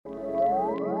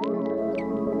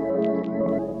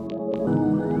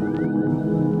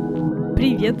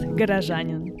Привет,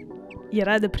 горожанин! Я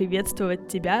рада приветствовать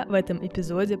тебя в этом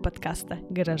эпизоде подкаста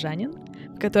 «Горожанин»,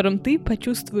 в котором ты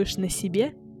почувствуешь на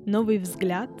себе новый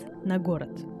взгляд на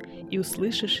город и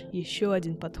услышишь еще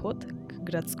один подход к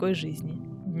городской жизни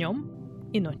днем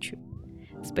и ночью.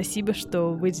 Спасибо,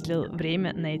 что выделил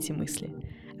время на эти мысли.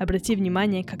 Обрати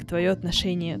внимание, как твое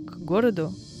отношение к городу,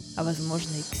 а возможно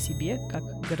и к себе, как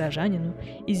к горожанину,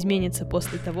 изменится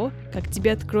после того, как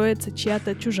тебе откроется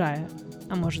чья-то чужая,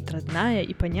 а может родная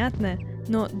и понятная,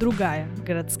 но другая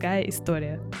городская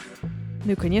история.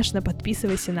 Ну и, конечно,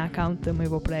 подписывайся на аккаунты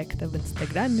моего проекта в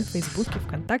Инстаграме, Фейсбуке,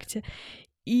 ВКонтакте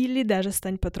или даже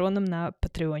стань патроном на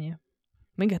Патреоне.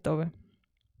 Мы готовы.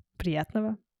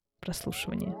 Приятного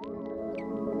прослушивания.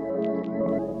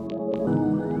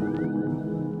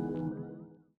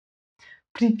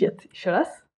 Привет еще раз.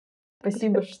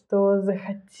 Спасибо, что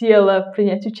захотела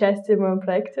принять участие в моем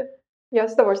проекте. Я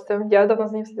с удовольствием. Я давно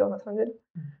за ним следила, на самом деле.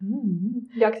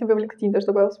 Я к тебе в LinkedIn даже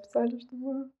добавила специально,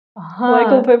 чтобы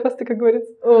лайкала твои посты, как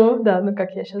говорится. О, да, ну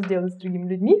как я сейчас делаю с другими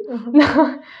людьми.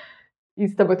 И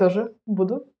с тобой тоже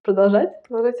буду продолжать.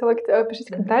 Продолжайте лайкать,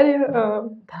 пишите комментарии. Да,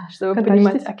 чтобы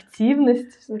принимать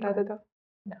активность. Да.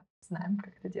 Да, знаем,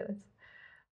 как это делается.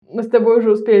 Мы с тобой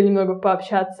уже успели немного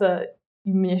пообщаться,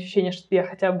 и у меня ощущение, что я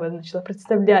хотя бы начала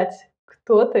представлять,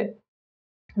 кто ты.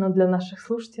 Но для наших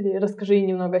слушателей расскажи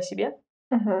немного о себе.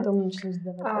 Потом мы начнем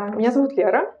задавать вопросы. Меня зовут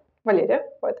Лера, Валерия,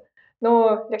 вот.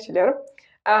 Но легче Лера.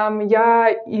 Я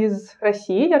из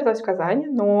России, я родилась в Казани,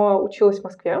 но училась в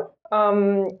Москве.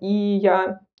 И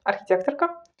я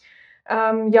архитекторка.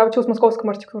 Я училась в Московском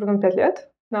архитектурном 5 лет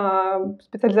на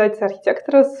специализации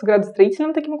архитектора с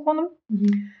градостроительным таким уклоном.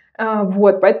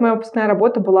 Вот, поэтому моя выпускная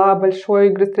работа была большой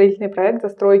градостроительный проект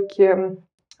застройки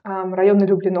района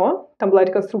Люблино. Там была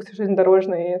реконструкция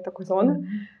железнодорожной такой зоны.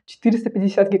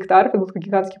 450 гектаров, это был такой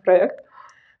гигантский проект.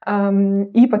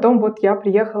 И потом вот я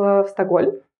приехала в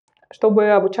Стокгольм,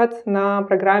 чтобы обучаться на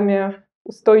программе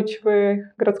 «Устойчивый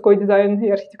городской дизайн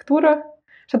и архитектура».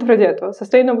 Что-то вроде этого.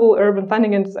 Sustainable Urban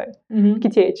Planning and Design. В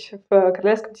КТХ, в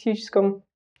Королевском техническом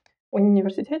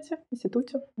университете,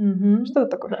 институте. Что-то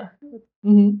такое.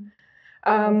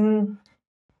 Да.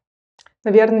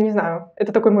 Наверное, не знаю.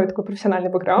 Это такой мой профессиональный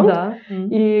бэкграунд. Да.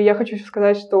 И я хочу еще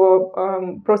сказать, что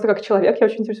просто как человек я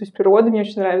очень интересуюсь природой. Мне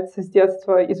очень нравится с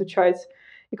детства изучать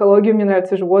экологию, мне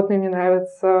нравятся животные, мне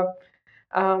нравится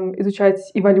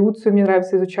изучать эволюцию, мне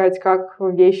нравится изучать, как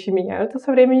вещи меняются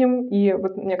со временем. И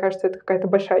вот мне кажется, это какая-то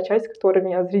большая часть, которая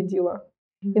меня зарядила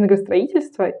и на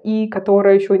градостроительство, и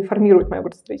которая еще информирует мое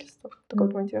градостроительство. Такой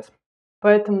вот мой интерес.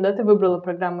 Поэтому, да, ты выбрала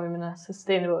программу именно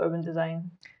Sustainable Urban Design?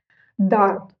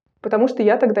 Да, потому что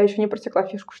я тогда еще не просекла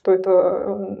фишку, что это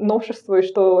новшество и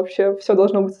что вообще все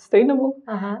должно быть sustainable.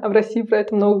 А в России про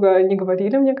это много не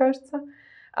говорили, мне кажется.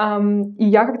 И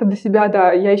я как-то для себя,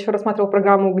 да, я еще рассматривала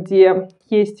программу, где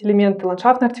есть элементы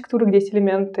ландшафтной архитектуры, где есть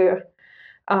элементы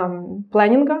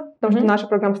планинга, потому что наша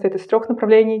программа состоит из 3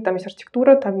 направлений. Там есть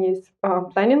архитектура, там есть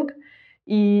планинг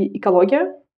и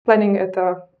экология. Планинг —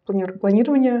 это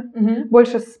планирование,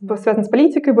 больше связано с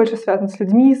политикой, больше связано с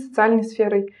людьми, с социальной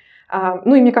сферой.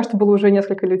 Ну и мне кажется, было уже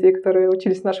несколько людей, которые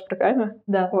учились в нашей программе.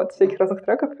 Да. Вот, всяких разных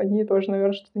треков. Они тоже,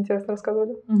 наверное, что-то интересное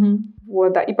рассказывали.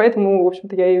 Вот, да. И поэтому, в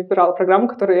общем-то, я и выбирала программу,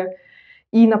 которая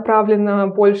и направлена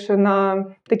больше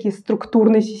на такие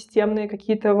структурные, системные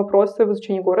какие-то вопросы в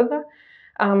изучении города,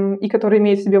 и которая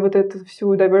имеет в себе вот эту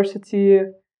всю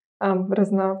diversity,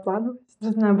 разноплановость.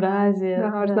 Разнообразие.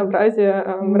 Да, разнообразие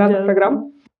разных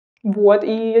программ. Вот,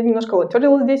 и я немножко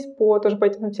волонтерила здесь тоже по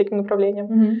этим всяким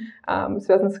направлениям,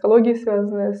 связанные с экологией,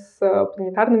 связанные с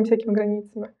планетарными всякими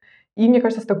границами. И мне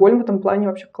кажется, Стокгольм в этом плане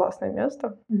вообще классное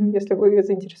место, если вы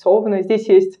заинтересованы. Здесь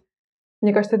есть,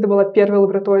 мне кажется, это была первая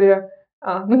лаборатория,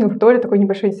 не лаборатория, такой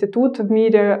небольшой институт в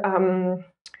мире,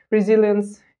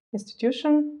 Resilience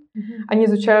Institution. Они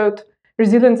изучают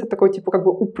resilience, это такой типа как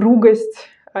бы упругость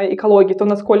экологии, то,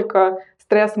 насколько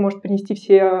стресс может принести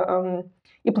все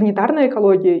и планетарная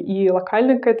экология, и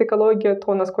локальная какая-то экология,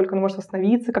 то, насколько она может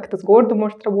восстановиться, как это с городом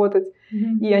может работать.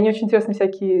 И они очень интересно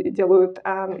всякие делают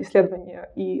исследования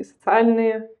и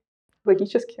социальные,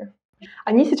 логические.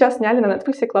 Они сейчас сняли на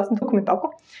Netflix классную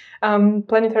документалку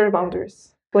Planetary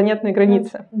Boundaries, планетные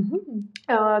границы.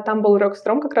 Там был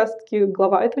Рокстром, как раз-таки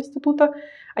глава этого института.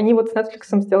 Они вот с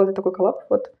Netflix сделали такой коллаб.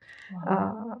 Вот.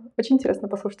 Очень интересно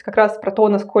послушать как раз про то,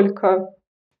 насколько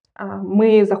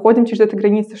мы заходим через эти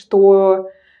границы, что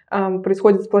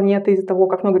происходит с планетой из-за того,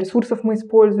 как много ресурсов мы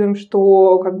используем,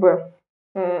 что как бы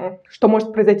что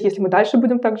может произойти, если мы дальше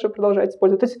будем также продолжать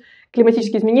использовать. То есть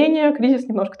климатические изменения, кризис,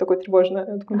 немножко такой тревожная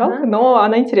документалка, но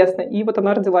она интересная. И вот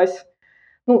она родилась,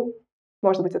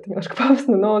 может быть, это немножко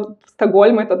пафосно, но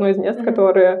Стокгольм — это одно из мест,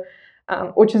 которое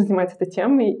очень занимаются этой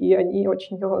темой, и они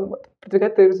очень ее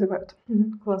продвигают и развивают.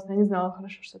 Классно, я не знала,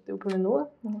 хорошо, что ты упомянула.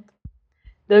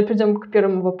 Давай перейдем к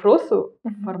первому вопросу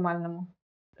формальному.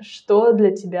 Что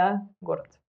для тебя город?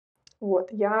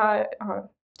 Я,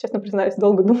 честно признаюсь,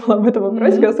 долго думала об этом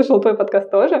вопросе, я слышала твой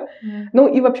подкаст тоже. Ну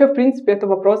и вообще, в принципе, это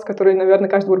вопрос, который, наверное,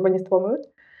 каждого урбаниста волнует.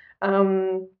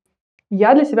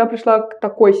 Я для себя пришла к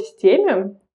такой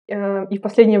системе, и в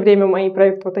последнее время мои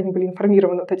проекты, они были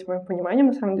информированы этим моим пониманием,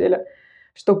 на самом деле,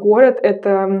 что город —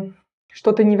 это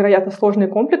что-то невероятно сложное и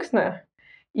комплексное,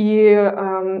 и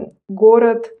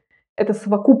город — это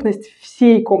совокупность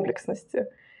всей комплексности.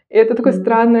 И это такое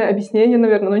странное объяснение,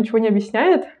 наверное, оно ничего не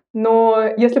объясняет, но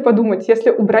если подумать, если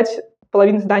убрать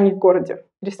половину зданий в городе,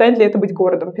 перестанет ли это быть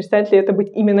городом, перестанет ли это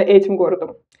быть именно этим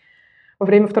городом? Во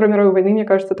время Второй мировой войны, мне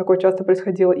кажется, такое часто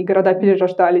происходило, и города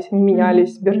перерождались, они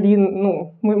менялись.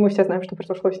 Берлин, мы все знаем, что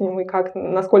произошло с ним, и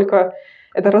насколько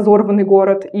это разорванный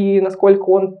город, и насколько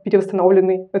он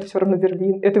перевосстановленный. Это все равно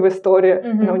Берлин, это его история,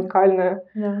 она уникальная.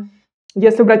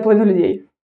 Если убрать половину людей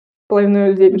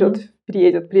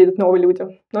приедут новые люди.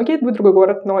 Ну окей, это будет другой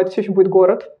город, но это все еще будет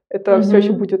город, это все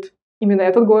еще будет именно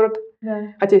этот город.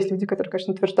 Хотя есть люди, которые,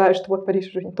 конечно, утверждают, что вот Париж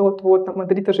уже не тот, вот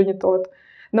Мадрид уже не тот.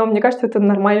 Но мне кажется, это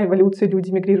нормальная эволюция, люди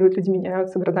мигрируют, люди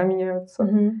меняются, города меняются.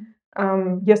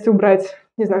 Если убрать,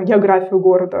 не знаю, географию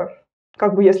города,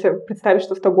 если представить,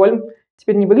 что Стокгольм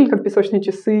теперь не выглядит как песочные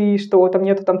часы, что там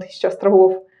нету 1000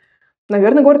 островов,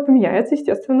 наверное, город поменяется,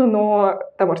 естественно, но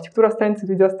там архитектура останется,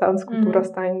 люди останутся, культура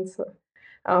останется.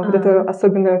 Вот это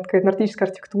особенно какая-то нордическая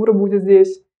архитектура будет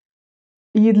здесь.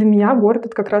 И для меня город —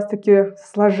 это как раз-таки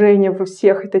сложение во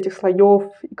всех этих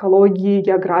слоев экологии,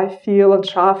 географии,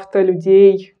 ландшафта,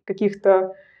 людей,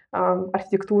 каких-то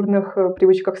архитектурных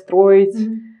привычек, как строить,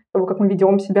 того, как мы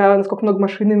ведем себя, насколько много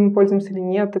машин мы пользуемся или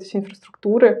нет, это все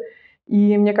инфраструктуры.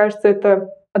 И мне кажется,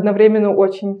 это одновременно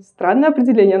очень странное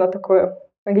определение, оно такое,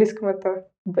 на английском это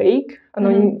vague,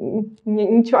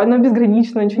 оно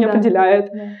безгранично, ничего не определяет.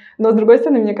 Но, с другой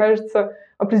стороны, мне кажется,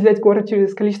 определять город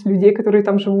через количество людей, которые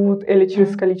там живут, или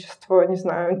через количество, не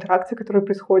знаю, интеракций, которые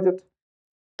происходят,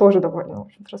 тоже довольно, в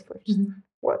общем-то,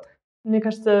 расплывчато. Мне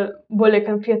кажется, более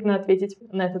конкретно ответить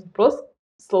на этот вопрос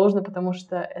сложно, потому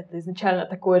что это изначально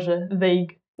такой же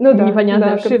vague,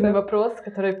 непонятный, обширный вопрос,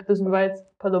 который подразумевает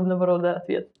подобного рода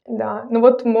ответ. Да,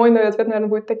 мой ответ, наверное,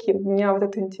 будет таким. Мне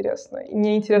это интересно. И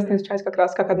мне интересно изучать как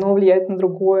раз, как одно влияет на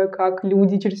другое, как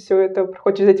люди через все это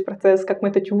проходят через эти процессы, как мы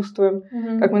это чувствуем,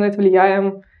 как мы на это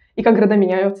влияем, и как города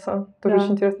меняются. Тоже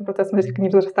очень интересный процесс, смотреть, как они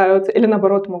возрастаются, или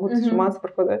наоборот, могут сжиматься,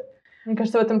 пропадать. Мне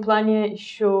кажется, в этом плане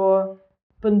еще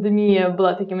пандемия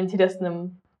была таким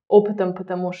интересным опытом,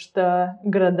 потому что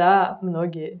города,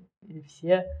 многие или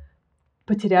все,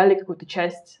 потеряли какую-то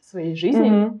часть своей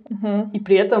жизни, и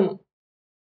при этом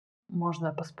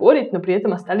можно поспорить, но при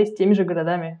этом остались теми же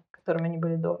городами, которыми они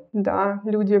были до. Да,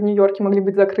 люди в Нью-Йорке могли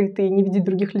быть закрыты и не видеть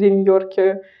других людей в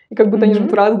Нью-Йорке, и как будто они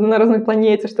живут на разной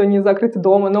планете, что они закрыты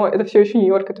дома, но это все еще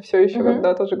Нью-Йорк, это все еще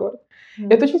тоже город. И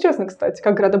это очень интересно, кстати,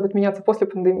 как города будут меняться после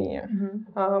пандемии.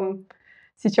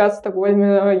 Сейчас в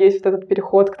Стокгольме есть этот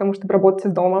переход к тому, чтобы работать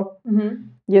из дома.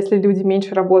 Если люди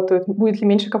меньше работают, будет ли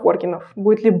меньше коворкингов?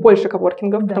 Будет ли больше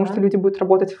коворкингов? Потому что люди будут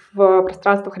работать в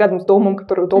пространствах рядом с домом,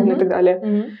 которые удобны и так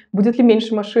далее. Будет ли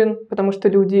меньше машин? Потому что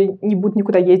люди не будут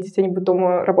никуда ездить, они будут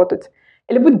дома работать.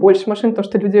 Или будет больше машин, потому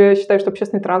что люди считают, что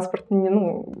общественный транспорт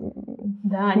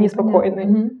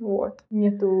неспокойный.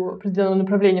 Нету определенного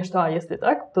направления, что если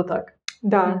так, то так.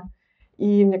 Да.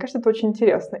 И мне кажется, это очень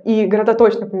интересно. И города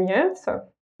точно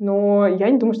поменяются, но я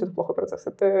не думаю, что это плохой процесс.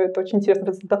 Это очень интересный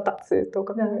процесс адаптации, то,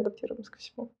 как мы адаптируемся ко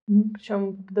всему.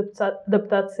 Причем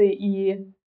адаптации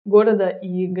и города,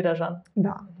 и горожан.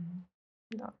 Да.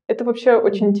 Это вообще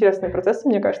очень интересные процессы,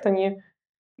 мне кажется,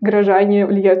 горожане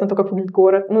влияют на то, как выглядит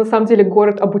город. Но на самом деле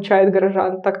город обучает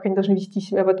горожан, так как они должны вести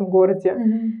себя в этом городе.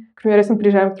 К примеру, если мы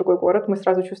приезжаем в другой город, мы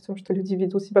сразу чувствуем, что люди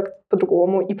ведут себя как-то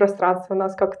по-другому, и пространство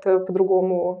нас как-то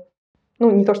по-другому,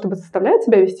 не то чтобы заставляет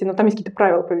себя вести, но там есть какие-то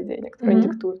правила поведения, которые они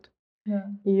диктуют.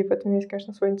 И в этом есть,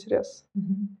 конечно, свой интерес.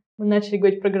 Мы начали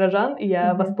говорить про горожан, и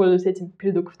я воспользуюсь этим,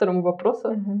 перейду к второму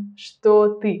вопросу. Что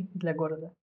ты для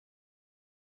города?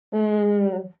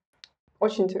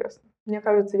 Очень интересно. Мне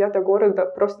кажется, я для города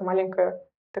просто маленькая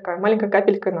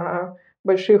капелька на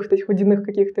больших этих водяных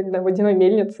каких-то, не знаю, водяной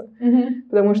мельнице.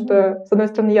 Потому что, с одной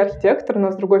стороны, я архитектор,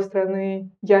 но с другой стороны,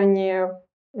 я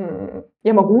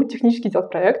могу технически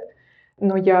делать проект,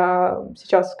 но я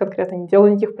сейчас конкретно не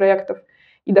делаю никаких проектов.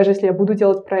 И даже если я буду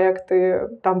делать проекты,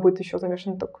 там будет еще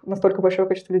замешано настолько большое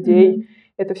количество людей.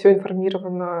 Это все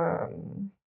информировано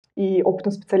и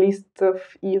опытом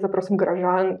специалистов, и запросом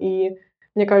горожан. И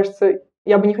мне кажется,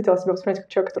 я бы не хотела себя воспринимать как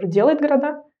человек, который делает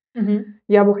города.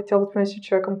 Я бы хотела быть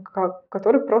человеком,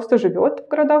 который просто живет в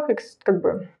городах, как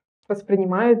бы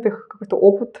воспринимает их, какой-то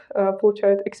опыт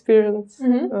получает, experience,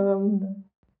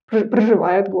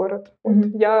 проживает город. Вот.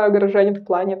 Я горожанин в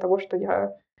плане того, что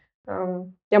я,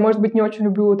 может быть, не очень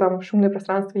люблю там шумное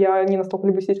пространство, я не настолько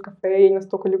люблю сидеть в кафе, я не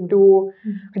настолько люблю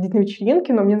ходить на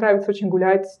вечеринки, но мне нравится очень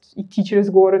гулять, идти через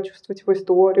город, чувствовать его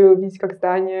историю, видеть, как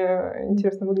здания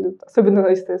интересно выглядят, особенно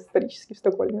если исторически в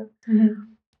Стокгольме.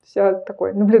 То есть я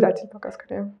такой наблюдатель пока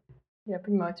скорее. Я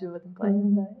понимаю тебя в этом плане,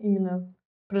 да, именно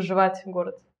проживать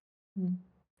город.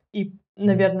 И,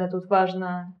 наверное, тут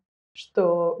важно,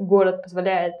 что город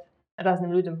позволяет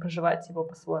разным людям проживать его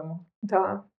по-своему.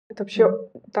 Да, это вообще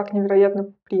так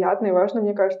невероятно приятно и важно,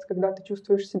 мне кажется, когда ты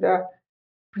чувствуешь себя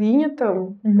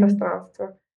принятым в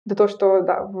пространстве. Это то, что,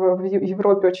 да, в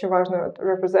Европе очень важно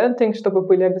representing, чтобы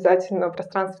были обязательно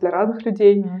пространства для разных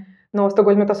людей. Но в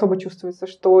Стокгольме это особо чувствуется,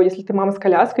 что если ты мама с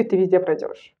коляской, ты везде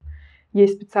пройдешь.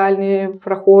 Есть специальные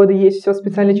проходы, есть все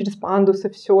специально через пандусы,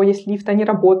 все, есть лифт, они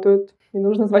работают. Не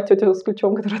нужно звать тетю с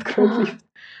ключом, который откроет лифт.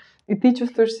 И ты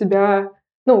чувствуешь себя...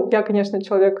 Ну, я, конечно,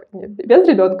 человек без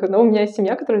ребенка, но у меня есть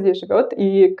семья, которая здесь живет,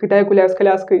 и когда я гуляю с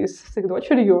коляской с их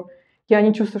дочерью, я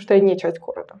не чувствую, что я не часть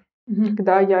города.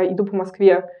 Когда я иду по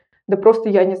Москве, да просто,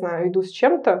 я не знаю, иду с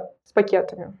чем-то, с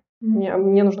пакетами,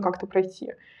 мне нужно как-то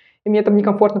пройти. И мне там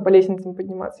некомфортно по лестницам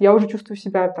подниматься. Я уже чувствую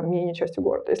себя там менее частью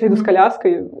города. Если иду с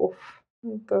коляской,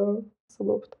 это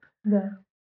особый опыт. Да.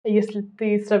 Если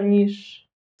ты сравнишь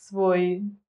свой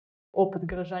опыт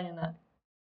горожанина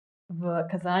в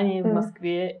Казани, в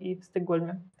Москве и в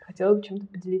Стокгольме, хотела бы чем-то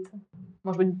поделиться?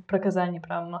 Может быть, про Казань и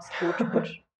про Москву чуть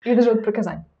больше? Или даже вот про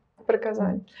Казань. Про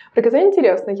Казань. Про Казань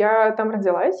интересно. Я там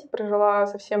родилась, прожила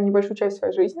совсем небольшую часть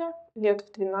своей жизни. Лет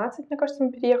в 12, мне кажется,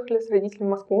 мы переехали с родителями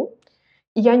в Москву.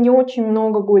 И я не очень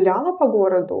много гуляла по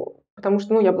городу, потому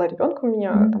что, я была ребенком,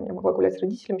 там, я могла гулять с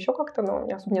родителями еще как-то, но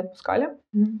меня особо не отпускали.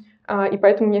 И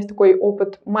поэтому у меня есть такой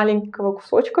опыт маленького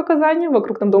кусочка Казани,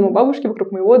 вокруг там дома бабушки,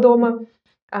 вокруг моего дома.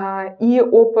 И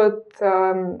опыт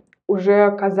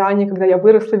уже Казани, когда я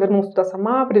выросла, вернулась туда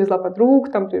сама, привезла подруг,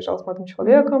 там приезжала с молодым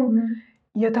человеком.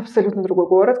 И это абсолютно другой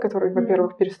город, который,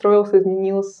 во-первых, перестроился,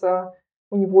 изменился,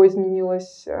 у него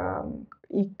изменилась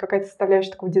и какая-то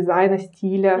составляющая такого дизайна,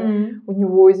 стиля, у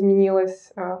него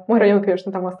изменилась. Мой район, конечно,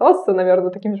 там остался, наверное,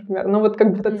 таким же примером, но вот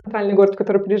как бы этот центральный город, в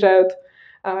который приезжают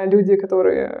люди,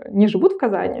 которые не живут в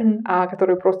Казани, а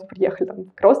которые просто приехали там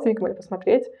к родственникам или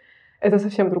посмотреть, это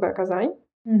совсем другая Казань.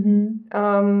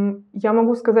 Я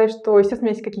могу сказать, что, естественно,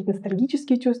 есть какие-то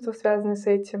ностальгические чувства, связанные с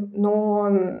этим, но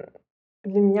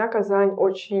для меня Казань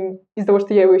очень... Из-за того,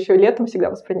 что я его еще летом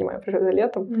всегда воспринимаю, приезжаю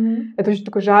летом, это очень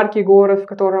такой жаркий город, в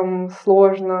котором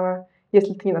сложно,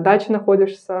 если ты не на даче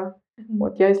находишься.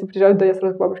 Вот я, если приезжаю туда, я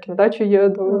сразу к бабушке на дачу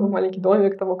еду, в маленький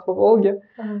домик там около Волги.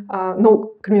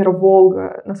 К примеру,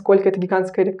 Волга, насколько это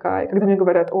гигантская река. И когда мне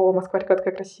говорят, о, Москва-река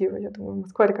такая красивая, я думаю,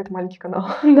 Москва-река — это маленький канал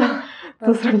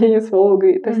по сравнению с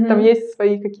Волгой. То есть там есть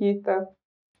свои какие-то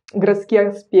городские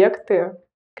аспекты.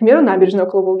 К примеру, набережную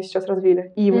около Волги сейчас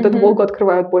развили. И вот эту Волгу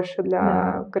открывают больше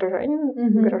для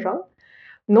горожан.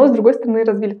 Но, с другой стороны,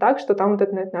 развили так, что там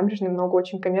вот на этой набережной много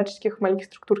очень коммерческих маленьких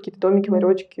структур, какие-то домики,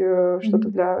 ларечки, что-то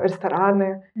для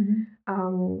рестораны.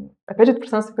 Опять же, это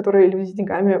пространство, которое люди с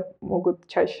деньгами могут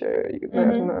чаще,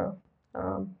 наверное,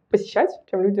 посещать,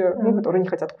 чем люди, которые не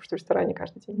хотят кушать в ресторане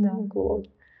каждый день около Волги.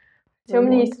 У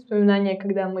меня есть воспоминания,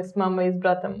 когда мы с мамой и с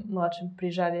братом младшим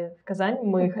приезжали в Казань,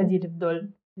 мы ходили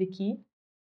вдоль реки,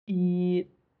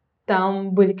 и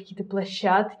там были какие-то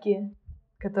площадки,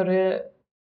 которые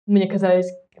мне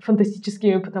казались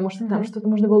фантастическими, потому что там что-то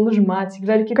можно было нажимать,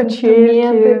 играли какие-то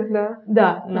инструменты.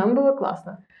 Да, нам было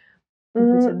классно.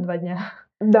 Эти 2 дня.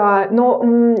 Да,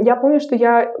 но я помню, что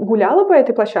я гуляла по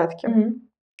этой площадке,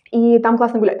 и там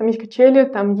классно гулять. Там есть качели,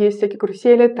 там есть всякие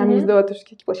карусели, там есть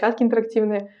какие-то площадки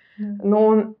интерактивные.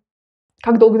 Но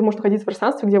как долго ты можешь находиться в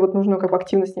пространстве, где вот нужно как бы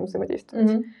активно с ним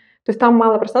взаимодействовать? То есть там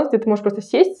мало пространства, где ты можешь просто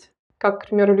сесть, как, к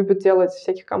примеру, любят делать в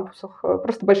всяких кампусах,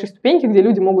 просто большие ступеньки, где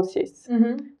люди могут сесть. То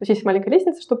есть есть маленькая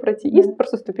лестница, чтобы пройти, и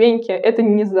просто ступеньки. Это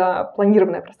не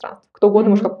запланированное пространство. Кто угодно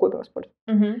может как угодно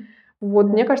воспользоваться. Вот,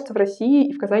 мне кажется, в России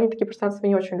и в Казани такие пространства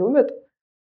не очень любят,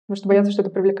 потому что боятся, что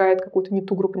это привлекает какую-то не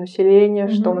ту группу населения,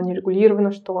 что оно нерегулировано,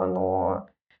 что оно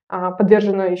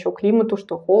подвержено еще климату,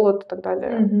 что холод и так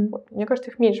далее. Вот. Мне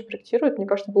кажется, их меньше проектируют. Мне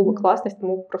кажется, было бы классно, если ты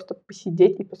мог просто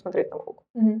посидеть и посмотреть на Волгу.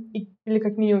 Или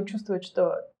как минимум чувствовать,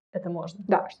 что это можно.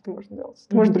 Да, что это можно делать.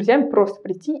 Ты можешь с друзьями просто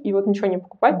прийти и вот ничего не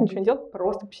покупать, ничего не делать,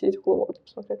 просто посидеть около Волги,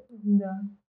 посмотреть. Да.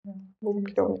 Было бы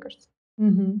клево, мне кажется.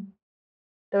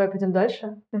 Давай пойдем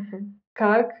дальше.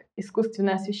 Как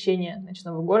искусственное освещение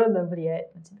ночного города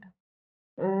влияет на тебя?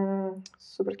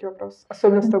 Суперский вопрос.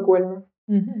 Особенно в Стокгольме.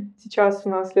 Сейчас у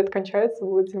нас лето кончается,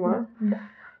 будет зима.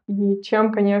 И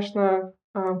чем, конечно,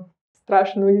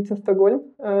 страшен улететь на Стокгольм.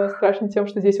 Страшен тем,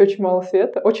 что здесь очень мало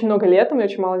света. Очень много летом и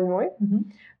очень мало зимой.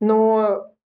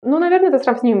 Но, наверное, это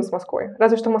сравнимо с Москвой.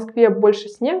 Разве что в Москве больше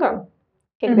снега.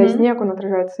 И когда снег, он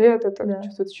отражает свет, это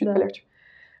чувствуется чуть полегче.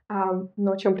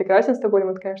 Но чем прекрасен Стокгольм,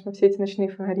 это, конечно, все эти ночные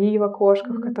фонари в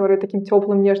окошках, которые таким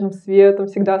теплым нежным светом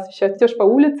всегда освещают. Идешь по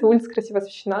улице, улица красиво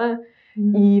освещена,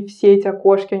 и все эти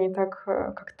окошки, они так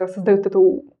как-то создают этот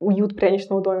уют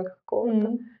пряничного домика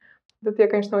какого-то. Это я,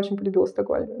 конечно, очень полюбила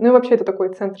Стокгольм. Ну и вообще это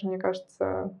такой центр, мне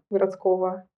кажется,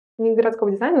 городского, не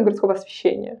городского дизайна, но городского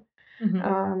освещения.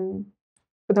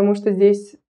 Потому что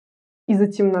здесь из-за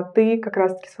темноты как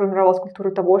раз-таки сформировалась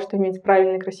культура того, что иметь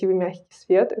правильный, красивый, мягкий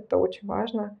свет — это очень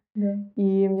важно.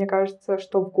 И мне кажется,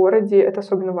 что в городе это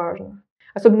особенно важно.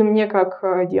 Особенно мне,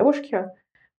 как девушке,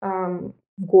 в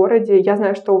городе. Я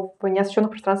знаю, что в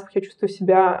неосвещенных пространствах я чувствую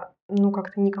себя,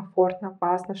 как-то некомфортно,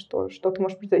 опасно, что что-то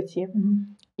может произойти.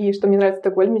 И что мне нравится в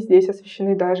Стокгольме, здесь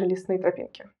освещены даже лесные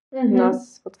тропинки. У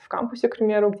нас вот в кампусе, к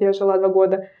примеру, где я жила 2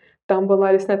 года, там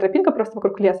была лесная тропинка просто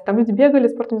вокруг леса. Там люди бегали,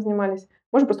 спортом занимались.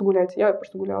 Можно просто гулять. Я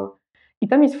просто гуляла. И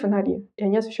там есть фонари, и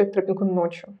они освещают тропинку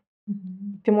ночью.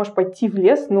 Ты можешь пойти в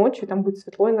лес ночью, и там будет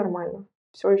светло и нормально.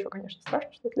 Все еще, конечно,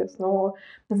 страшно, что это лес, но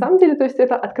на самом деле, то есть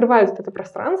это открывает это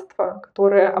пространство,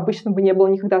 которое обычно бы не было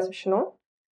никогда освещено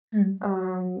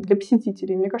для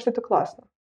посетителей. Мне кажется, это классно.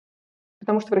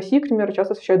 Потому что в России, к примеру,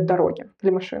 часто освещают дороги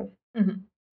для машин.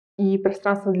 И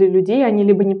пространства для людей, они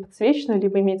либо не подсвечены,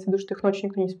 либо имеется в виду, что их ночью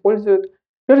никто не использует.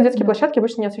 Например, детские площадки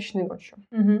обычно не освещены ночью.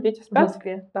 Дети спят. В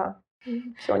Москве. Да.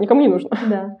 Все, никому не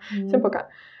нужно. Всем пока.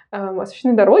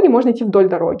 Освещены дороги, можно идти вдоль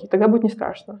дороги, тогда будет не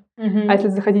страшно. А если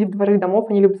заходить в дворы домов,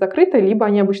 они либо закрыты, либо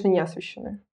они обычно не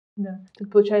освещены.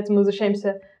 Тут, получается, мы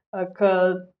возвращаемся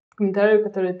к комментарию,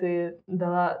 который ты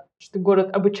дала, что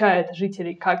город обучает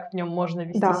жителей, как в нем можно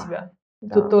вести себя.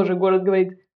 Тут тоже город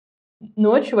говорит: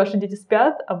 ночью ваши дети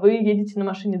спят, а вы едете на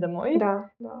машине домой.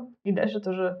 И дальше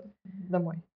тоже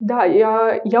домой. Да,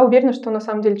 я уверена, что на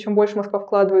самом деле, чем больше Москва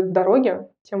вкладывает в дороги,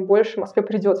 тем больше Москве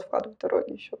придется вкладывать в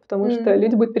дороги еще. Потому что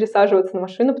люди будут пересаживаться на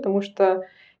машину, потому что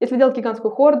если делать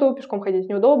гигантскую хорду, пешком ходить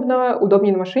неудобно,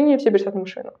 удобнее на машине, все пересядут на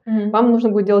машину. Вам нужно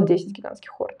будет делать 10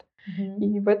 гигантских хорд.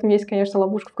 И в этом есть, конечно,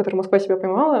 ловушка, в которой Москва себя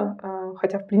поймала,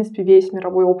 хотя, в принципе, весь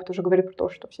мировой опыт уже говорит про то,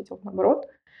 что все делают наоборот.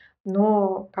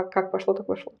 Но как пошло, так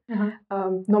пошло.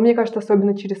 Но мне кажется,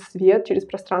 особенно через свет, через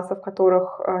пространства, в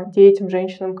которых детям,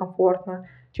 женщинам комфортно,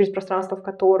 через пространства, в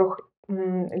которых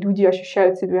люди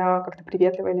ощущают себя как-то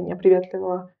приветливо или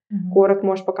неприветливо. Город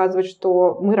может показывать,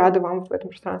 что мы рады вам в этом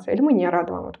пространстве, или мы не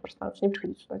рады вам в этом пространстве. Не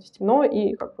приходите сюда, здесь темно,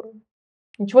 и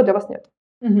ничего для вас нет.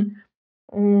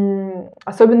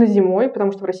 Особенно зимой,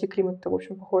 потому что в России климат, в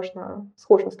общем,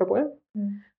 схож на Стокгольм.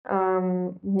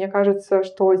 Мне кажется,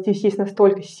 что здесь есть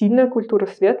настолько сильная культура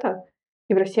света,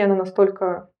 и в России она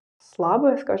настолько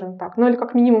слабая, скажем так. Или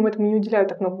как минимум этому не уделяют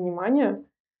так много внимания.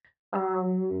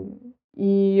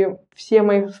 И все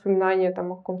мои воспоминания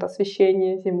о каком-то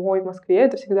освещении зимой в Москве,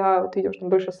 это всегда ты идешь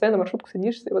вдоль шоссе, на маршрутку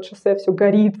садишься, и шоссе все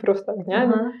горит просто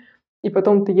огнями. И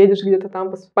потом ты едешь где-то там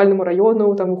по спальному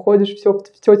району, там уходишь,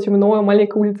 все темно,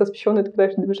 маленькая улица освещенная, ты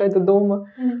пытаешься добежать до дома.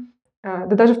 Да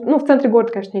даже в центре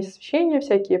города, конечно, есть освещение,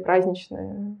 всякие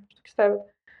праздничные штуки ставят.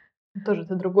 Тоже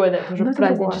это другое, да, это уже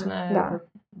праздничное, это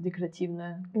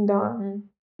декоративное. Да.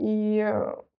 И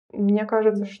мне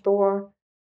кажется, что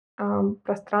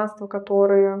пространства, в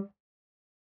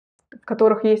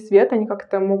которых есть свет, они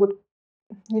как-то могут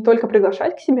не только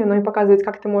приглашать к себе, но и показывать,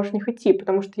 как ты можешь в них идти.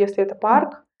 Потому что если это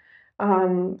парк,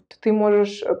 то ты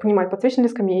можешь понимать, подсвечены ли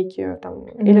скамейки,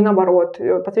 или наоборот,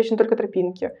 подсвечены только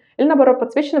тропинки. Или наоборот,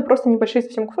 подсвечены просто небольшие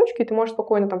совсем кусочки, и ты можешь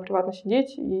спокойно приватно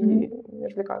сидеть и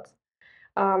развлекаться.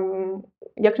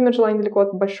 Я, к примеру, жила недалеко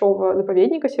от большого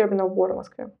заповедника Серебряного Бора в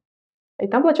Москве. И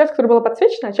там была часть, которая была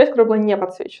подсвечена, а часть, которая была не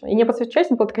подсвечена. И не подсвеченная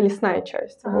часть была такая лесная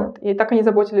часть. И так они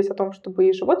заботились о том, чтобы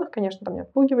и животных, конечно, там не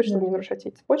отпугивать, чтобы не нарушать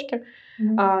эти цепочки.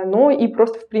 Но и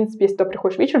просто, в принципе, если ты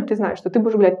приходишь вечером, ты знаешь, что ты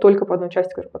будешь гулять только по одной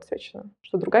части, которая подсвечена,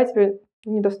 что другая тебе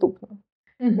недоступна.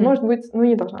 Может быть,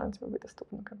 не должна она тебе быть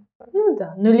доступна.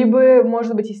 Либо,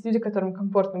 может быть, есть люди, которым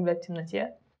комфортно гулять в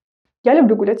темноте. Я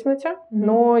люблю гулять в темноте,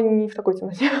 но не в такой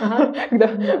темноте, когда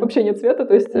вообще нет света.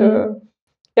 То есть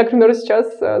я, к примеру,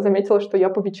 сейчас заметила, что я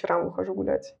по вечерам выхожу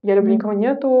гулять. Я люблю, никого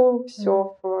нету,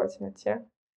 все в темноте.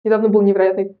 Недавно был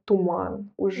невероятный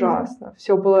туман, ужасно.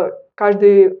 Все было,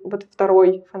 каждый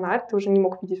второй фонарь, ты уже не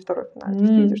мог видеть второй фонарь, ты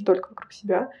видишь только вокруг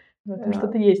себя. В этом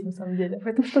что-то есть, на самом деле. В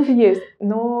этом что-то есть.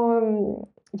 Но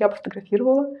я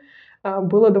фотографировала,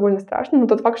 было довольно страшно. Но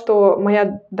тот факт, что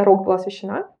моя дорога была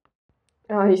освещена,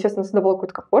 естественно, создавала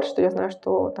какой-то комфорт, что я знаю,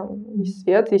 что там есть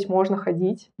свет, здесь можно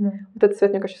ходить. Да. Вот этот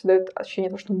свет, мне кажется, дает ощущение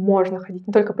того, что можно ходить.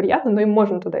 Не только приятно, но и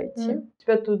можно туда идти.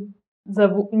 Тебя тут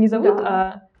не зовут, Да.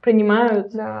 а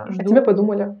принимают, Да. ждут. О тебе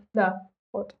подумали. Да.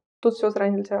 Вот. Тут все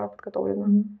заранее для тебя подготовлено.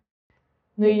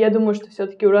 Ну и я думаю, что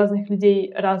все-таки у разных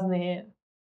людей разные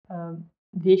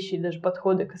вещи, даже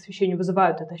подходы к освещению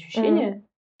вызывают это ощущение,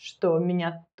 что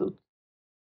меня тут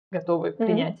готовы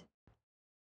принять.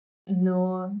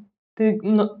 Но ты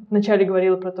вначале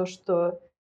говорила про то, что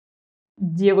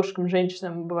девушкам,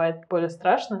 женщинам бывает более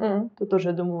страшно. То тоже,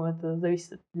 я думаю, это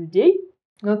зависит от людей.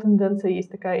 Но тенденция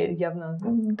есть такая явно.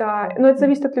 Да, но это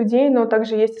зависит от людей, но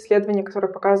также есть исследования,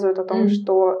 которые показывают о том,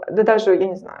 что... Да даже, я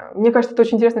не знаю, мне кажется, это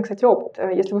очень интересный, кстати, опыт.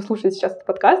 Если вы слушаете сейчас этот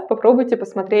подкаст, попробуйте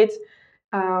посмотреть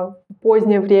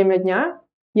позднее время дня,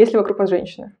 есть ли вокруг вас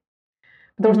женщины.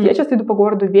 Потому что я часто иду по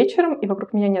городу вечером, и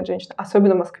вокруг меня нет женщин,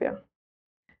 особенно в Москве.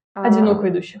 Одиноко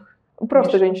идущих?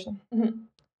 Просто женщин.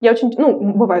 Я очень...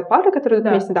 Ну, бывают пары, которые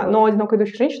идут вместе, да, но одиноко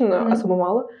идущих женщин особо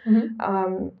мало.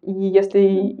 И если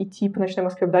идти по ночной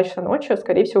Москве в 2 часа ночи,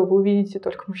 скорее всего, вы увидите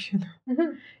только мужчин.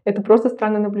 Это просто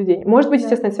странное наблюдение. Может быть,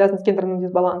 естественно, это связано с гендерным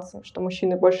дисбалансом, что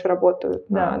мужчины больше работают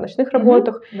на ночных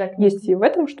работах. Есть и в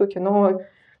этом штуке, но...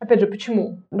 Опять же,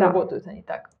 почему работают они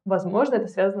так? Возможно, это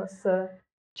связано с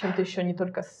чем-то еще, не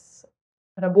только с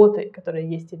работой, которая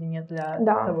есть или нет для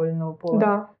того или иного пола.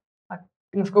 Да. А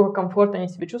насколько комфортно они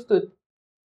себя чувствуют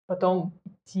потом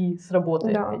идти с работы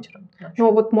вечером.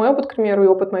 Ну, вот мой опыт, к примеру, и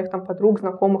опыт моих там подруг,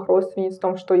 знакомых, родственниц в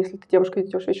том, что если ты девушка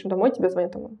идешь вечером домой, тебе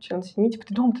звонят там член семьи, типа,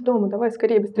 ты дома, давай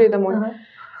скорее, быстрее домой.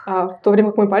 В то время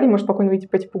как мой парень может спокойно выйти,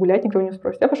 пойти погулять, никто не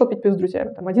спросит. Я пошел пить пиво с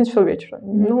друзьями, там, 11 часов вечера.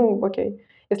 Ну, окей.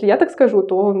 Если я так скажу,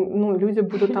 то, ну, люди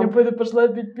будут там... Я пошла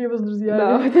пить пиво с друзьями.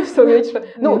 Да, в 11 часов вечера.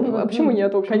 Ну, а почему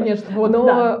нет, в общем-то? Конечно, вот,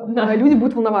 но люди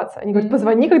будут волноваться. Они говорят,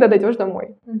 позвони, когда дойдешь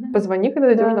домой. Позвони,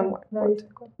 когда дойдешь домой.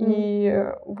 И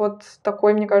вот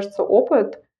такой, мне кажется,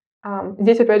 опыт.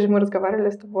 Здесь, опять же, мы разговаривали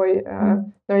с тобой,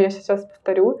 но я сейчас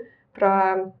повторю,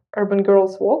 про Urban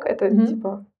Girls Walk. Это,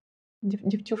 типа...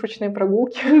 девчушечные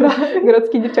прогулки,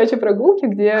 городские девчачьи прогулки,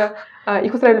 где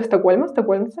их устраивали в Стокгольме,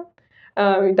 стокгольмцы.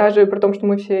 И даже при том, что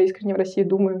мы все искренне в России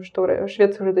думаем, что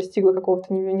Швеция уже достигла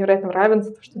какого-то невероятного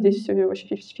равенства, что здесь все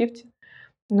вообще 50-50.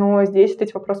 Но здесь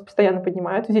эти вопросы постоянно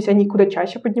поднимаются. Здесь они куда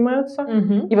чаще поднимаются.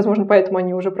 И, возможно, поэтому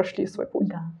они уже прошли свой путь.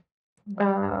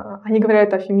 Они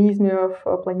говорят о феминизме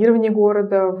в планировании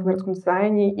города, в городском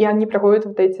дизайне. И они проходят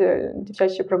вот эти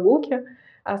девчачьи прогулки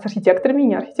с архитекторами,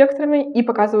 не архитекторами, и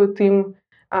показывают им,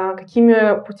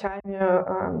 какими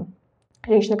путями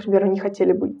женщины, к примеру, не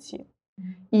хотели бы идти.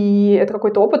 И это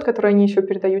какой-то опыт, который они еще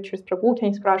передают через прогулки.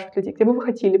 Они спрашивают людей, где бы вы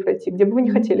хотели пройти, где бы вы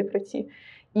не хотели пройти.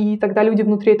 И тогда люди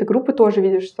внутри этой группы тоже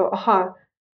видят, что,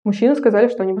 мужчины сказали,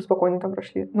 что они бы спокойно там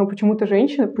прошли. Но почему-то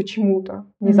женщины,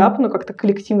 внезапно как-то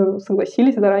коллективно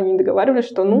согласились, заранее не договаривались,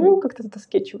 что, как-то это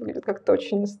скетч выглядит, как-то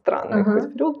очень странно. Какой-то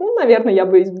период. Наверное, я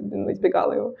бы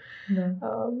избегала его.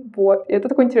 Вот. И это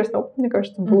такой интересный опыт, мне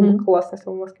кажется. Было бы классно, если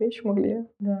бы в Москве еще могли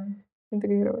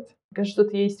интегрировать. Кажется,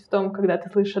 что-то есть в том, когда ты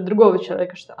слышишь от другого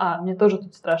человека, что мне тоже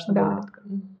тут страшно было.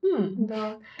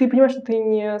 Да. Ты понимаешь, что ты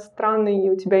не странный,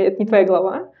 у тебя это не твоя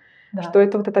голова, что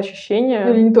это вот это ощущение...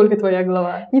 Или не только твоя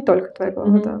голова. Не только твоя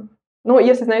голова, да. Но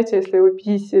если, знаете, если у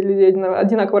 50 людей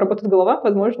одинаково работает голова,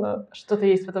 возможно... Что-то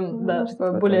есть в этом,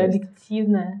 что-то более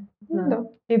объективное. Да.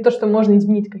 И то, что можно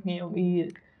изменить, как минимум,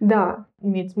 и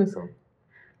имеет смысл.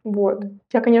 Вот.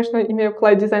 Я, конечно, имею к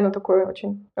лайт-дизайну такое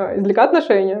очень издалека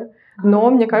отношение,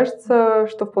 но мне кажется,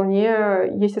 что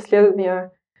вполне есть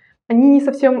исследования. Они не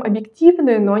совсем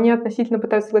объективные, но они относительно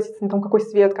пытаются согласиться на том, какой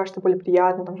свет кажется более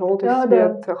приятным, там желтый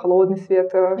свет, холодный свет,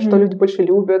 что люди больше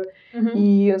любят.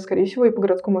 И, скорее всего, и по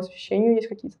городскому освещению есть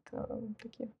какие-то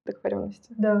такие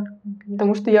договоренности. Да.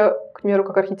 Потому что я, к примеру,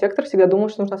 как архитектор всегда думала,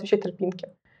 что нужно освещать тропинки.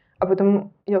 А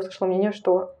потом я услышала мнение,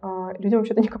 что людям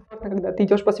вообще-то некомфортно, когда ты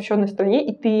идешь по освещенной стороне,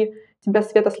 и тебя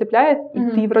свет ослепляет, и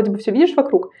ты вроде бы все видишь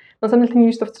вокруг, но на самом деле ты не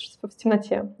видишь, что в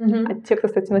темноте. А те, кто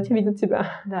стоит в темноте, видят тебя.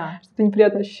 Да. Что это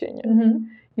неприятное ощущение.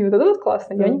 И вот это вот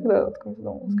классно. Я никогда о таком не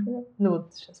задумывалась. Ну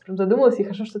вот сейчас прям задумалась, и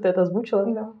хорошо, что ты это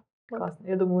озвучила. Да. Классно.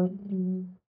 Я думаю,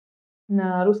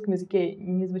 на русском языке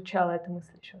не звучала эта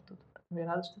мысль еще тут. Я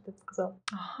рада, что ты это сказала.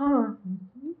 Ага.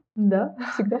 Да.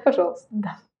 Всегда, пожалуйста.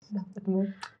 Да. Поэтому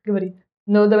говори.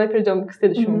 Но давай перейдем к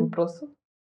следующему вопросу.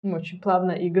 Мы очень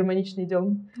плавно и гармонично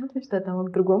идем от одного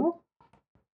к другому.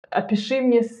 Опиши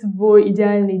мне свой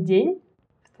идеальный день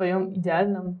в твоем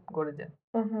идеальном городе.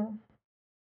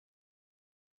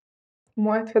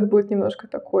 Мой ответ будет немножко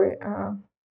такой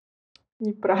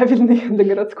неправильный для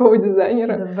городского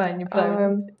дизайнера. Давай,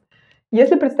 неправильно.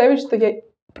 Если представить, что я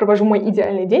провожу мой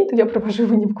идеальный день, то я провожу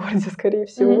его не в городе, скорее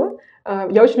всего.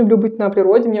 Я очень люблю быть на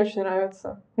природе, мне очень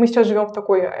нравится. Мы сейчас живем в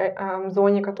такой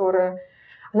зоне, которая...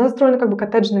 Она застроена как бы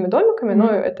коттеджными домиками, но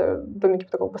это домики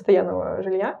такого постоянного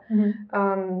жилья.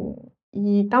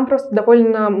 И там просто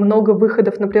довольно много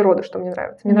выходов на природу, что мне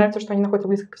нравится. Мне нравится, что они находятся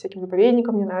близко к всяким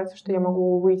заповедникам, мне нравится, что я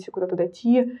могу выйти куда-то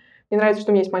дойти, мне нравится,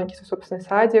 что у меня есть маленький свой собственный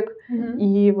садик.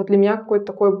 И вот для меня какое-то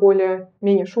такое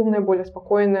более-менее шумное, более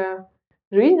спокойная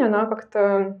жизнь, она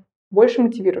как-то больше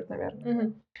мотивирует,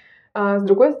 наверное. А с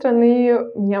другой стороны,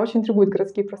 меня очень интригуют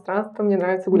городские пространства, мне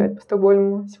нравится гулять по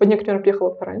Стокгольму. Сегодня я, к примеру, приехала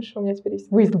пораньше, у меня теперь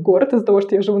есть выезд в город из-за того,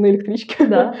 что я живу на электричке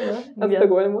от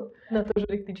Стокгольма. На той же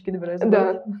электричке добираюсь в Да.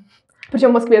 город.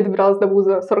 Причем в Москве я добиралась до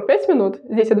вуза 45 минут,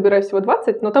 здесь я добираюсь всего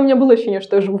 20, но там у меня было ощущение,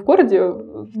 что я живу в городе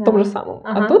в том же самом.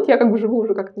 А тут я как бы живу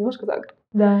уже как-то немножко за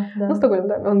городом. Ну, Стокгольм,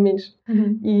 да, он меньше.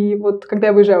 И вот когда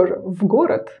я выезжаю уже в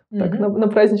город, так, на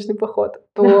праздничный поход,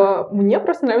 то мне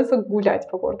просто нравится гулять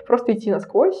по городу, просто идти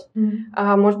насквозь,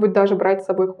 может быть, даже брать с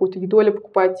собой какую-то еду или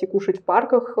покупать и кушать в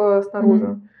парках снаружи.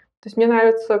 То есть мне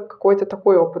нравится какой-то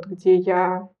такой опыт, где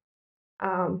я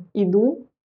иду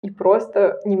и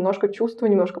просто немножко чувствую,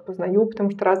 немножко познаю,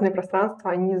 потому что разные пространства,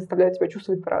 они заставляют тебя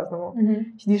чувствовать по-разному.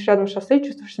 Сидишь рядом с шоссе,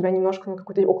 чувствуешь себя немножко на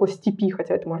какой-то около степи,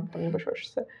 хотя это может быть там небольшое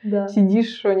шоссе.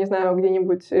 Сидишь, не знаю,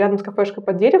 где-нибудь рядом с кафешкой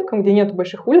под деревком, где нет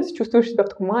больших улиц, чувствуешь себя в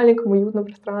таком маленьком, уютном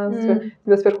пространстве.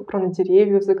 Тебя сверху кроны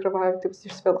деревьев закрывают, ты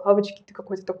сидишь в своей лавочке, ты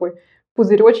какой-то такой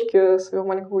пузырёчке своего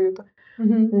маленького уюта.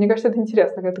 Мне кажется, это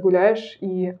интересно, когда ты гуляешь,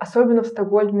 и особенно в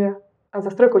Стокгольме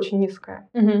застройка очень низкая.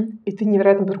 И ты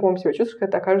невероятно по-другому себя чувствуешь,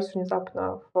 когда ты окажешься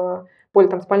внезапно в более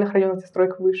там спальных районах, где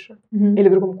застройка выше. Или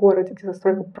в другом городе, где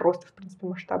застройка просто, в принципе,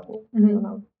 масштабнее.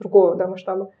 Она другого, да,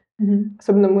 масштаба.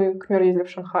 Особенно мы, к примеру, ездили в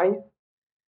Шанхай.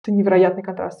 Это невероятный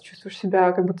контраст. Ты чувствуешь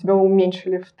себя, как будто тебя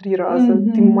уменьшили в 3 раза.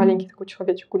 Ты маленький такой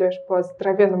человечек, гуляешь по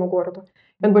здоровенному городу.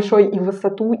 И он большой и в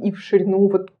высоту, и в ширину,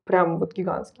 вот прям вот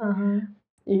гигантский.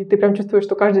 И ты прям чувствуешь,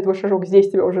 что каждый твой шажок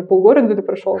здесь тебя уже полгорода ты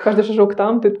прошел, каждый шажок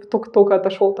там, ты только-только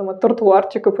отошел там от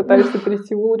тротуарчика, пытаешься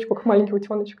перейти улочку, как маленький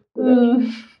утеночек.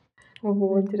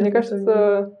 Вот.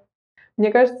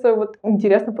 Мне кажется, вот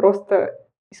интересно просто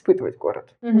испытывать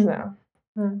город. Не знаю.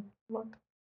 Вот.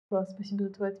 Класс, спасибо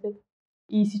за твой ответ.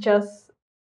 И сейчас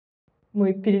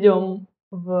мы перейдем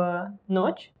в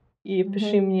ночь, и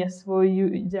пиши мне свою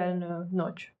идеальную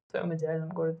ночь в твоем идеальном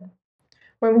городе.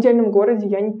 В моем идеальном городе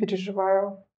я не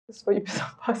переживаю за свою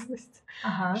безопасность.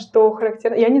 Что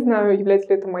характерно. Я не знаю, является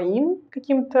ли это моим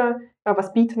каким-то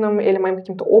воспитанным, или моим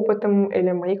каким-то опытом,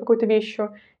 или моей какой-то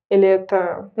вещью, или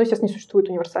это... Ну, естественно, не существует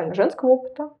универсально женского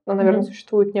опыта, но, наверное,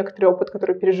 существует некоторый опыт,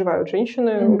 который переживают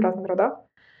женщины в разных городах.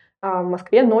 В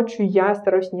Москве ночью я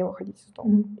стараюсь не выходить из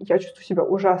дома. Я чувствую себя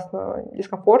ужасно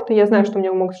дискомфортно. Я знаю, что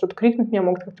мне могут что-то крикнуть, меня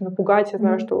могут как-то напугать. Я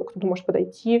знаю, что кто-то может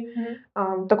подойти.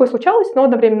 Такое случалось, но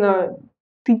одновременно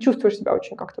ты чувствуешь себя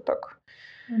очень как-то так.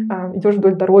 Идешь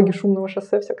вдоль дороги, шумного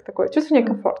шоссе, всякое такое. Чувствую себя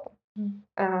комфортно.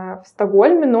 В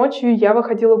Стокгольме ночью я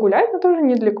выходила гулять, но тоже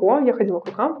недалеко. Я ходила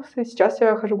вокруг кампуса, и сейчас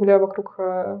я хожу гуляю вокруг,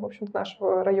 в общем-то,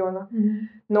 нашего района.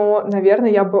 Но, наверное,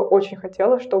 я бы очень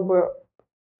хотела, чтобы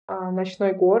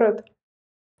ночной город...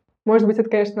 Может быть, это,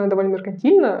 конечно, довольно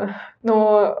меркантильно,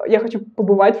 но я хочу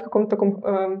побывать в каком-то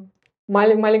таком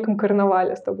маленьком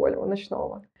карнавале Стокгольма,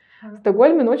 ночного. В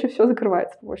Стокгольме ночью все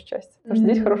закрывается, по большей части, потому что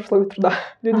здесь хорошие условия труда.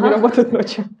 Люди не работают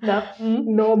ночью.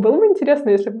 Но было бы интересно,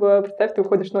 если бы, представь, ты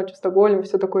выходишь ночью в Стокгольм,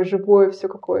 все такое живое, все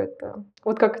какое-то...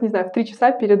 Вот как, не знаю, в 3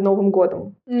 часа перед Новым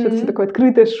годом. Что-то все такое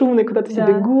открытое, шумное, куда-то все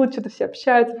бегут, что-то все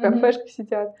общаются, в кафешках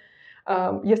сидят.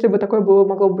 Если бы такое было,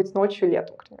 могло бы быть ночью,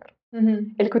 летом, к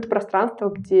примеру. Или какое-то пространство,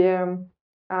 где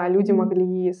люди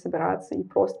могли собираться и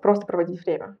просто проводить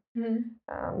время.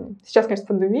 Сейчас, конечно,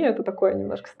 пандемия, это такое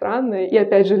немножко странное. И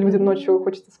опять же, людям ночью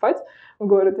хочется спать в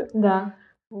городе.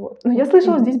 Вот. Но я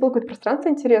слышала, здесь было какое-то пространство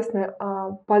интересное.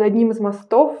 Под одним из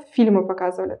мостов фильмы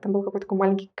показывали. Там был какой-то такой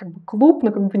маленький как бы клуб,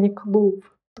 но как бы не клуб.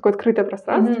 Такое открытое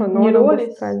пространство, но оно было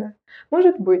центральное.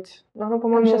 Может быть. Но оно,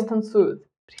 по-моему... Там сейчас танцуют.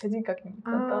 Приходи как-нибудь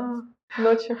на танцы.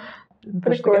 Ночью.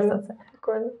 Прикольно.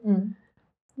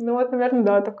 Ну вот, наверное,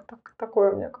 да,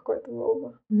 такое у меня какое-то было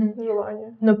бы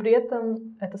желание. Но при этом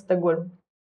это Стокгольм.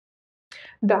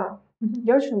 Да,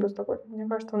 я очень люблю Стокгольм. Мне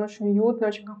кажется, он очень уютный,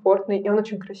 очень комфортный, и он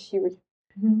очень красивый.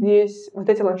 Здесь вот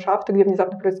эти ландшафты, где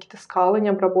внезапно появляются какие-то скалы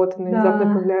необработанные,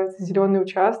 внезапно появляются зеленые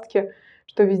участки,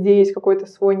 что везде есть какой-то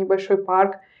свой небольшой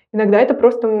парк. Иногда это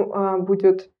просто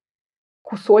будет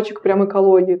кусочек прям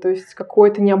экологии, то есть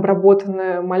какое-то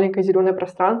необработанное маленькое зеленое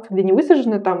пространство, где не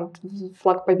высажены там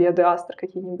флаг победы, астры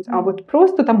какие-нибудь, а вот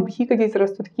просто там мхи какие-то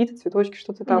растут, какие-то цветочки,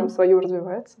 что-то там свое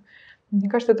развивается. Мне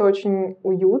кажется, это очень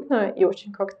уютно и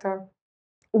очень как-то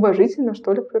уважительно,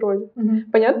 что ли, к природе.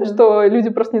 Понятно, что люди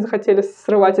просто не захотели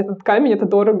срывать этот камень, это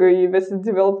дорого, и весь этот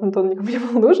девелопмент, он никому не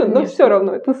был нужен, но все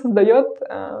равно это создает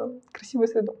красивую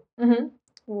среду.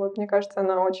 Вот, мне кажется,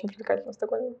 она очень привлекательна в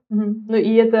Стокгольме. Ну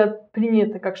и это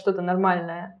принято как что-то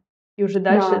нормальное. И уже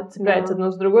дальше цепляется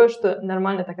одно с другое, что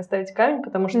нормально так оставить камень,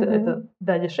 потому что это,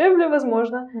 да, дешевле,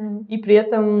 возможно, и при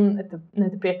этом на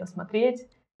это приятно смотреть.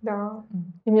 Да.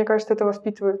 И мне кажется, это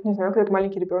воспитывает, не знаю, когда ты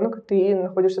маленький ребенок, и ты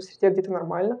находишься в среде, где-то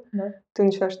нормально. Да. Ты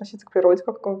начинаешь относиться к природе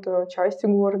как к какому-то части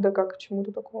города, как к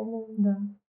чему-то такому. Да.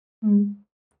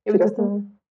 И вот это,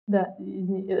 да,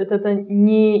 это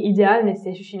не идеальность,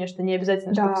 и ощущение, что не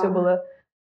обязательно, чтобы все было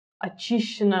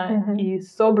очищено и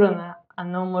собрано.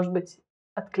 Оно, может быть,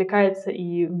 откликается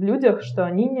и в людях, что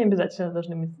они не обязательно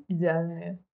должны быть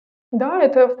идеальные. Да,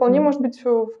 это вполне может быть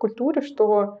в культуре,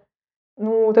 что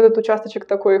ну, вот этот участочек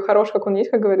такой хорош, как он есть,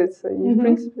 как говорится. И, в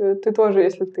принципе, ты тоже,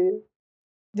 если ты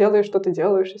делаешь, что ты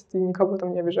делаешь, если ты никого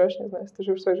там не обижаешь, не знаю, если ты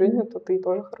живешь своей жизнью, то ты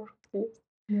тоже хорош, как ты есть.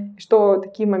 И что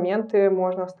такие моменты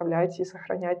можно оставлять и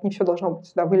сохранять. Не все должно быть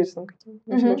сюда вылезано каким-то.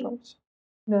 Не все должно быть.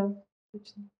 Да,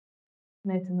 точно.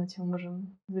 На этой ноте мы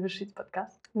можем завершить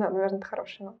подкаст. Да, наверное, это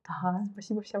хорошая нота. Ага.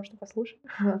 Спасибо всем, что послушали.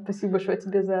 Да, спасибо большое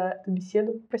тебе за эту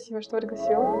беседу. Спасибо, что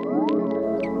пригласила.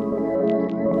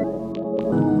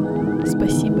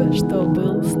 Спасибо, что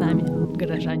был с нами,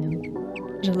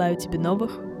 горожанин. Желаю тебе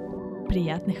новых,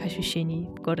 приятных ощущений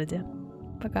в городе.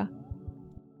 Пока.